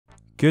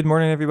Good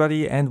morning,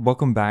 everybody, and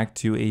welcome back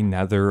to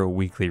another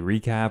weekly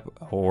recap,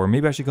 or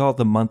maybe I should call it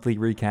the monthly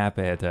recap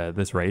at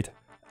this rate.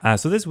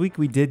 So this week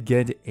we did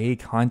get a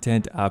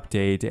content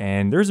update,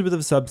 and there's a bit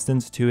of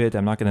substance to it.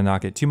 I'm not going to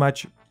knock it too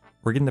much.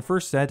 We're getting the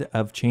first set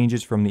of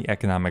changes from the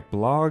economic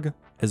blog,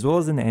 as well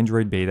as an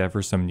Android beta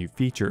for some new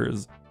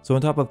features. So on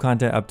top of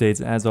content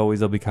updates, as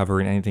always, I'll be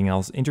covering anything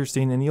else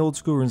interesting in the old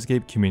school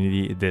RuneScape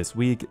community this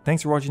week.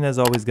 Thanks for watching as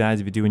always, guys.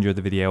 If you do enjoy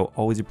the video,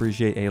 always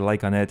appreciate a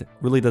like on it.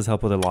 Really does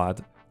help with a lot.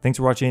 Thanks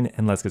for watching,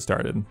 and let's get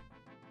started.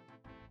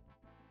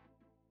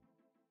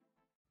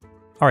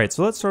 Alright,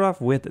 so let's start off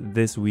with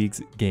this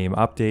week's game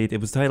update. It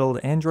was titled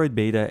Android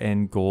Beta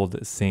and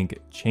Gold Sync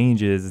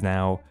Changes.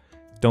 Now,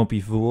 don't be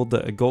fooled,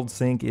 a gold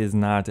sync is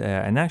not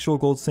an actual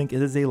gold sync,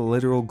 it is a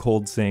literal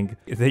gold sync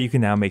that you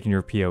can now make in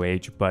your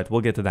POH, but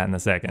we'll get to that in a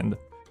second.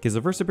 Okay, so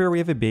first up here we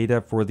have a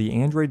beta for the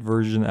Android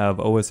version of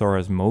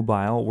OSRS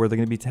Mobile, where they're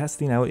going to be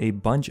testing out a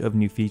bunch of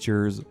new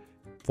features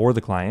for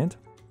the client.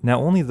 Now,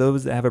 only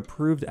those that have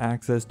approved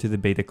access to the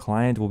beta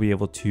client will be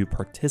able to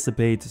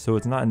participate, so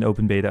it's not an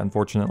open beta,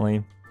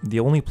 unfortunately.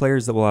 The only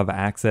players that will have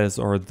access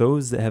are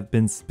those that have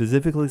been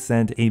specifically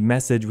sent a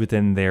message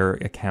within their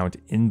account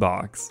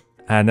inbox.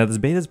 Now, this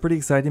beta is pretty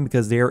exciting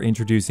because they are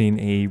introducing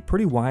a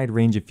pretty wide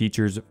range of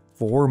features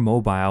for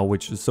mobile,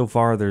 which so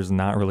far there's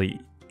not really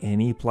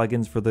any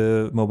plugins for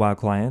the mobile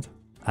client.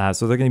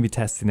 So they're going to be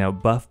testing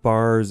out buff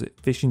bars,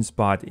 fishing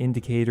spot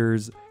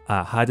indicators,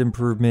 HUD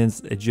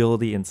improvements,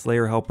 agility and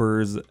slayer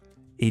helpers,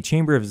 a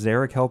chamber of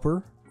Zarek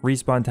helper,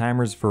 respawn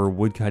timers for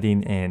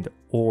woodcutting and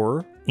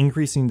ore,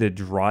 increasing the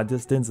draw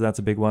distance, that's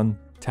a big one,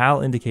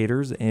 tile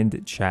indicators,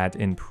 and chat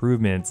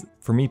improvements.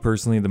 For me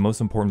personally, the most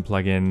important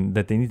plugin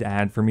that they need to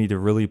add for me to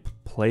really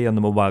play on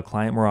the mobile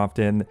client more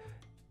often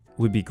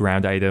would be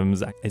ground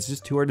items. It's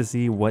just too hard to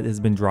see what has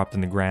been dropped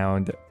in the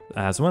ground.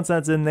 So once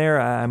that's in there,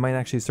 I might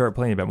actually start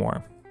playing a bit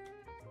more.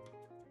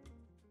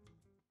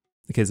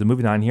 Okay, so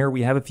moving on here,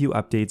 we have a few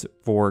updates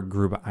for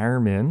Group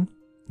Ironman.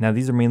 Now,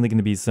 these are mainly going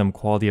to be some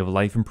quality of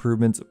life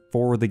improvements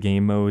for the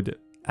game mode.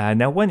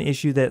 Now, one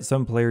issue that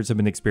some players have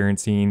been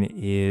experiencing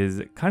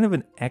is kind of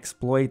an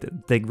exploit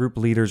that group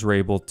leaders were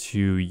able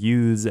to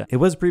use. It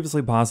was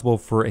previously possible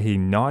for a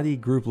naughty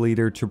group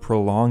leader to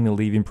prolong the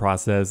leaving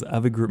process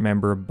of a group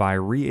member by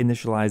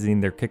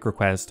reinitializing their kick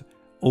request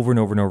over and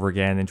over and over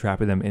again and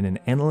trapping them in an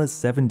endless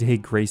 7-day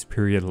grace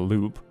period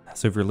loop.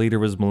 So if your leader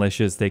was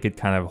malicious, they could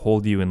kind of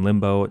hold you in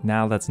limbo.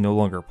 Now that's no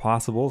longer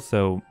possible,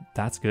 so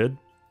that's good.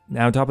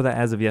 Now, on top of that,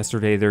 as of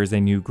yesterday, there is a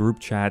new group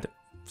chat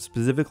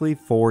specifically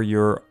for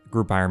your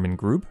Group Ironman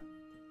group.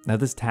 Now,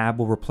 this tab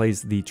will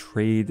replace the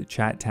trade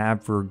chat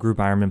tab for Group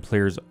Ironman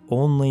players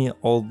only,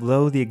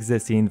 although the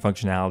existing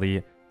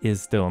functionality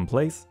is still in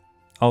place.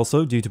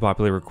 Also, due to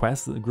popular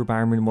requests, the Group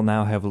Ironman will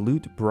now have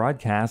loot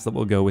broadcasts that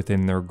will go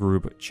within their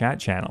group chat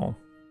channel.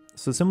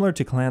 So similar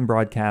to clan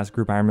broadcast,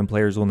 Group Ironman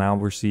players will now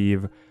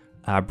receive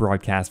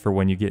broadcasts for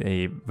when you get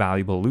a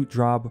valuable loot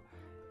drop,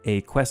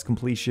 a quest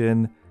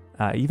completion,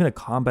 even a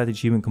combat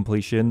achievement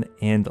completion,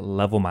 and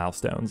level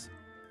milestones.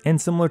 And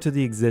similar to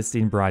the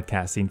existing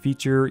broadcasting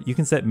feature, you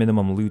can set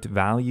minimum loot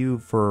value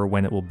for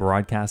when it will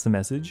broadcast a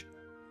message,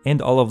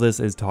 and all of this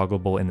is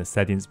toggleable in the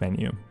settings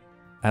menu.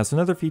 So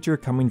another feature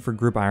coming for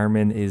Group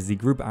Ironman is the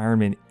Group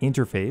Ironman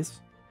interface,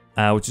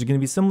 which is going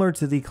to be similar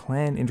to the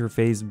clan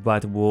interface,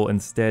 but will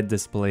instead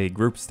display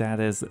group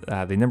status,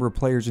 the number of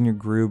players in your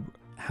group,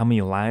 how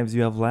many lives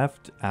you have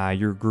left,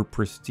 your group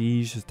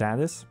prestige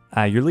status,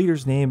 your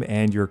leader's name,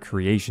 and your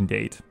creation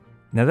date.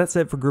 Now that's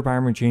it for Group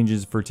Ironman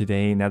changes for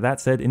today. Now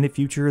that said, in the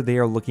future, they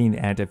are looking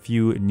at a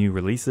few new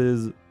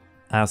releases.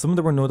 Some of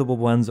the more notable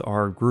ones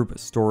are group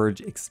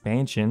storage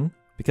expansion,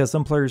 because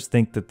some players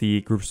think that the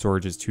group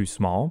storage is too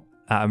small.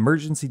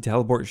 Emergency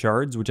teleport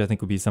shards, which I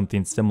think would be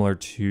something similar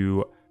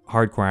to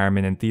Hardcore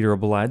Ironman and Theater of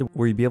Blood,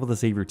 where you'd be able to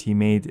save your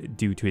teammate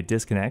due to a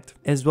disconnect,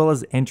 as well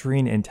as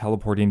entering and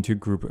teleporting to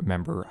group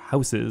member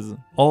houses.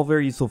 All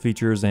very useful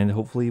features, and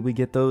hopefully we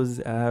get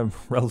those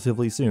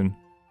relatively soon.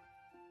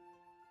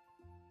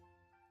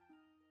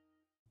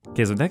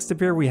 Okay, so next up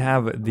here we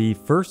have the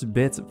first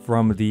bits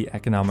from the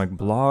economic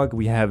blog.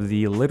 We have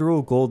the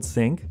literal gold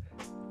sync,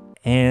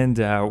 and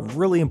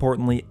really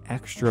importantly,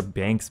 extra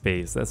bank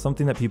space. That's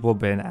something that people have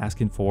been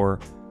asking for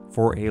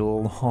a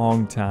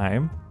long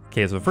time.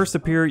 Okay, so first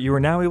up here, you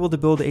are now able to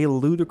build a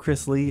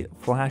ludicrously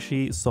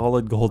flashy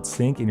solid gold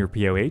sink in your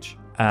POH.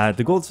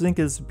 The gold sink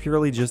is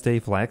purely just a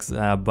flex,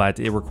 but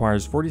it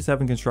requires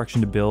 47 construction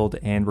to build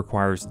and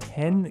requires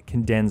 10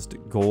 condensed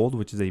gold,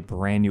 which is a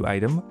brand new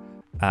item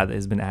that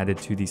has been added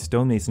to the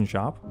stonemason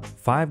shop,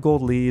 5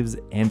 gold leaves,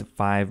 and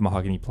 5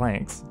 mahogany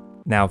planks.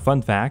 Now,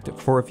 fun fact,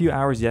 for a few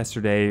hours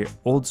yesterday,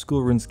 old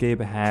school RuneScape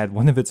had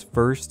one of its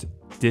first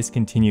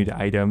discontinued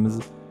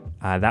items.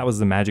 That was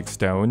the magic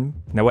stone.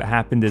 Now what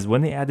happened is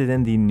when they added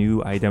in the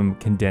new item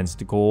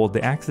condensed gold,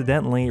 they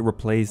accidentally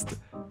replaced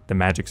the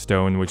magic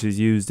stone, which is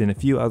used in a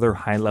few other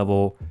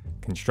high-level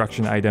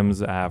construction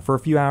items. For a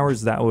few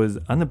hours, that was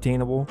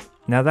unobtainable.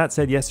 Now that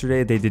said,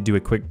 yesterday they did do a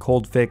quick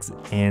cold fix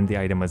and the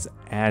item was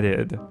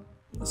added.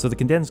 So the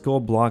condensed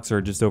gold blocks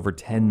are just over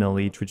 10 mil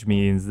each, which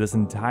means this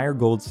entire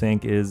gold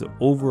sink is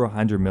over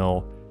 100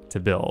 mil to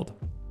build.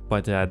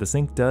 But the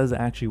sink does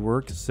actually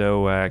work,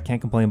 so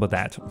can't complain about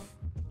that.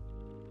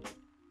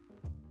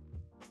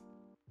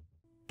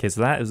 Okay,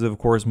 so that is of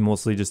course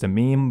mostly just a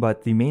meme,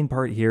 but the main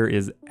part here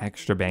is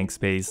extra bank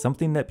space,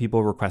 something that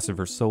people requested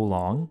for so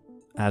long.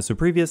 So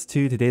previous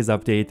to today's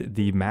update,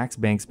 the max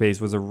bank space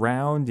was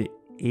around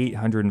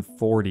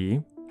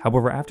 840.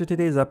 However, after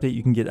today's update,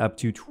 you can get up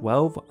to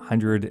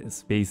 1200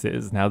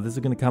 spaces. Now this is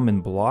going to come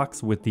in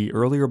blocks, with the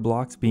earlier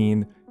blocks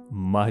being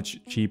much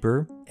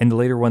cheaper and the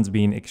later ones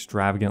being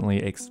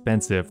extravagantly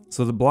expensive.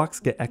 So the blocks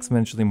get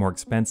exponentially more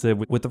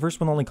expensive, with the first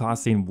one only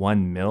costing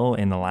 1 mil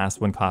and the last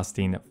one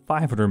costing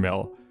 500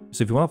 mil.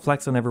 So if you want to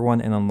flex on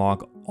everyone and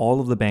unlock all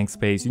of the bank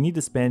space, you need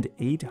to spend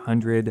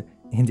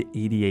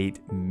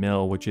 888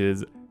 mil, which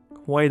is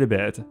quite a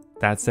bit.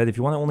 That said, if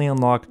you want to only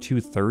unlock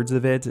 2/3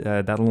 of it,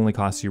 that'll only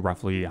cost you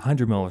roughly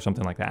 100 mil or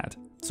something like that.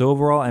 So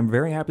overall, I'm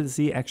very happy to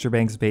see extra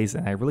bank space,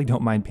 and I really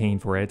don't mind paying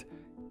for it.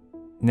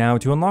 Now,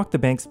 to unlock the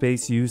bank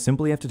space, you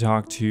simply have to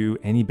talk to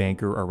any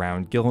banker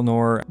around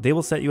Gilnor. They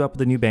will set you up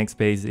with a new bank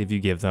space if you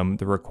give them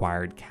the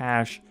required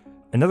cash.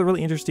 Another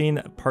really interesting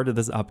part of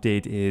this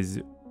update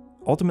is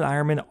Ultimate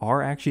Ironmen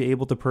are actually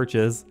able to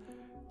purchase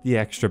the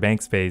extra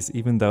bank space,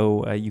 even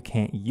though you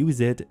can't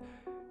use it.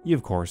 You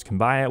of course can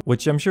buy it,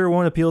 which I'm sure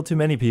won't appeal to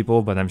many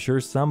people, but I'm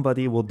sure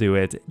somebody will do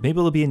it. Maybe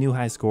it'll be a new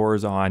high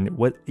scores on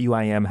what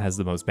UIM has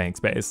the most bank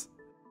space.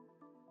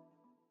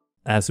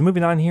 So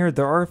moving on here,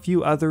 there are a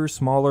few other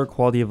smaller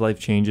quality of life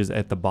changes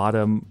at the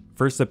bottom.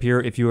 First up here,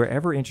 if you are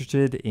ever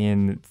interested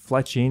in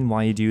fletching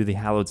while you do the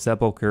Hallowed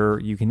Sepulchre,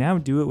 you can now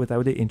do it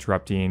without it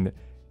interrupting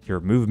your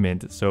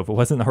movement. So if it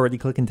wasn't already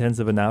click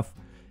intensive enough,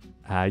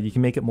 you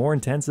can make it more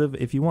intensive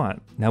if you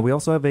want. Now we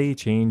also have a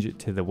change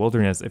to the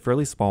wilderness, a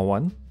fairly small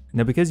one.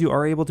 Now because you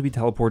are able to be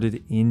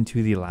teleported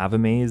into the lava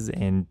maze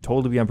and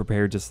told to be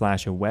unprepared to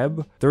slash a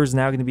web, there's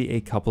now going to be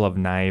a couple of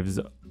knives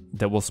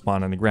that will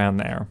spawn on the ground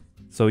there.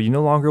 So you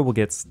no longer will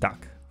get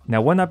stuck.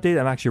 Now one update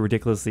I'm actually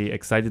ridiculously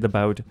excited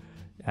about,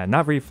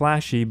 not very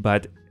flashy,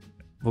 but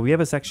we have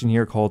a section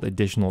here called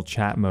additional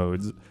chat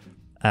modes.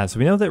 So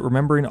we know that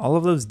remembering all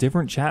of those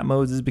different chat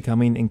modes is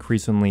becoming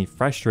increasingly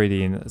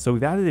frustrating, so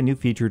we've added a new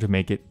feature to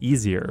make it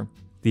easier.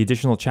 The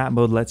additional chat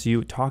mode lets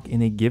you talk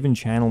in a given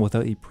channel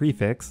without a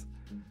prefix,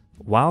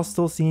 while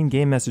still seeing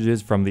game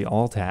messages from the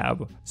All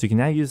tab. So you can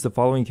now use the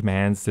following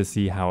commands to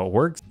see how it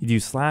works. You do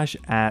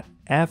 /@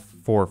 F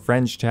for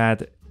friends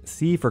chat,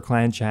 C for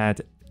clan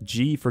chat,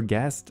 G for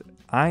guest,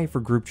 I for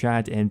group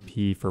chat, and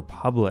P for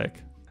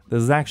public.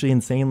 This is actually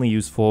insanely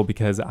useful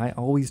because I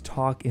always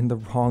talk in the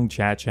wrong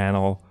chat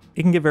channel.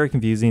 It can get very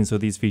confusing, so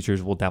these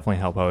features will definitely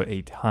help out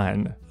a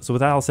ton. So with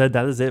that all said,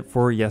 that is it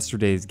for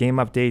yesterday's game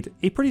update.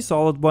 A pretty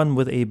solid one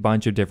with a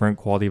bunch of different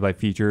quality of life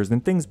features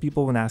and things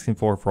people have been asking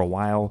for a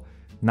while.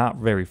 Not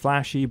very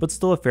flashy, but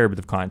still a fair bit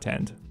of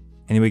content.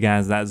 Anyway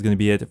guys, that is going to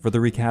be it for the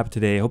recap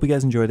today. Hope you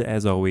guys enjoyed it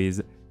as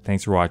always.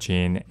 Thanks for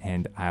watching,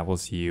 and I will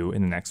see you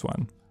in the next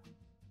one.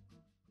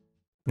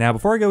 Now,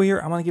 before I go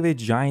here, I want to give a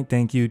giant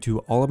thank you to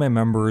all of my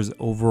members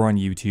over on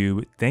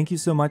YouTube. Thank you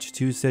so much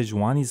to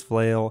Sejuani's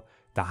Flail,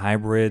 The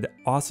Hybrid,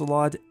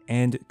 Ocelot,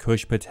 and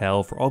Kush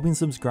Patel for all being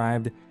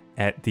subscribed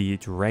at the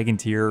Dragon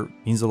tier.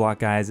 Means a lot,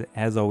 guys.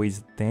 As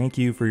always, thank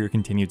you for your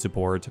continued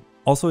support.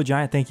 Also, a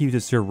giant thank you to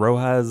Sir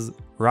Rojas,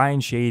 Ryan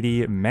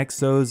Shady,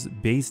 Mexos,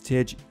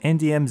 Basetitch,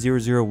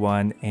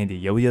 NDM001, and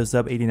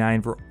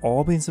YoYoSub89 for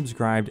all being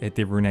subscribed at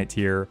the Runette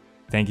tier.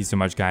 Thank you so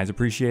much, guys.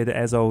 Appreciate it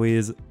as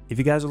always. If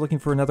you guys are looking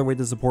for another way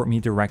to support me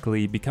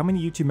directly, becoming a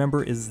YouTube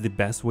member is the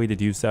best way to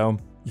do so.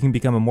 You can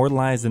become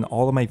immortalized in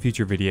all of my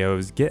future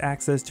videos, get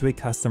access to a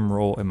custom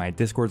role in my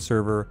Discord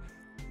server,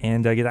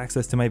 and get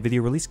access to my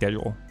video release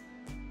schedule.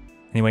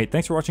 Anyway,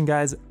 thanks for watching,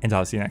 guys, and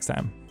I'll see you next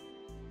time.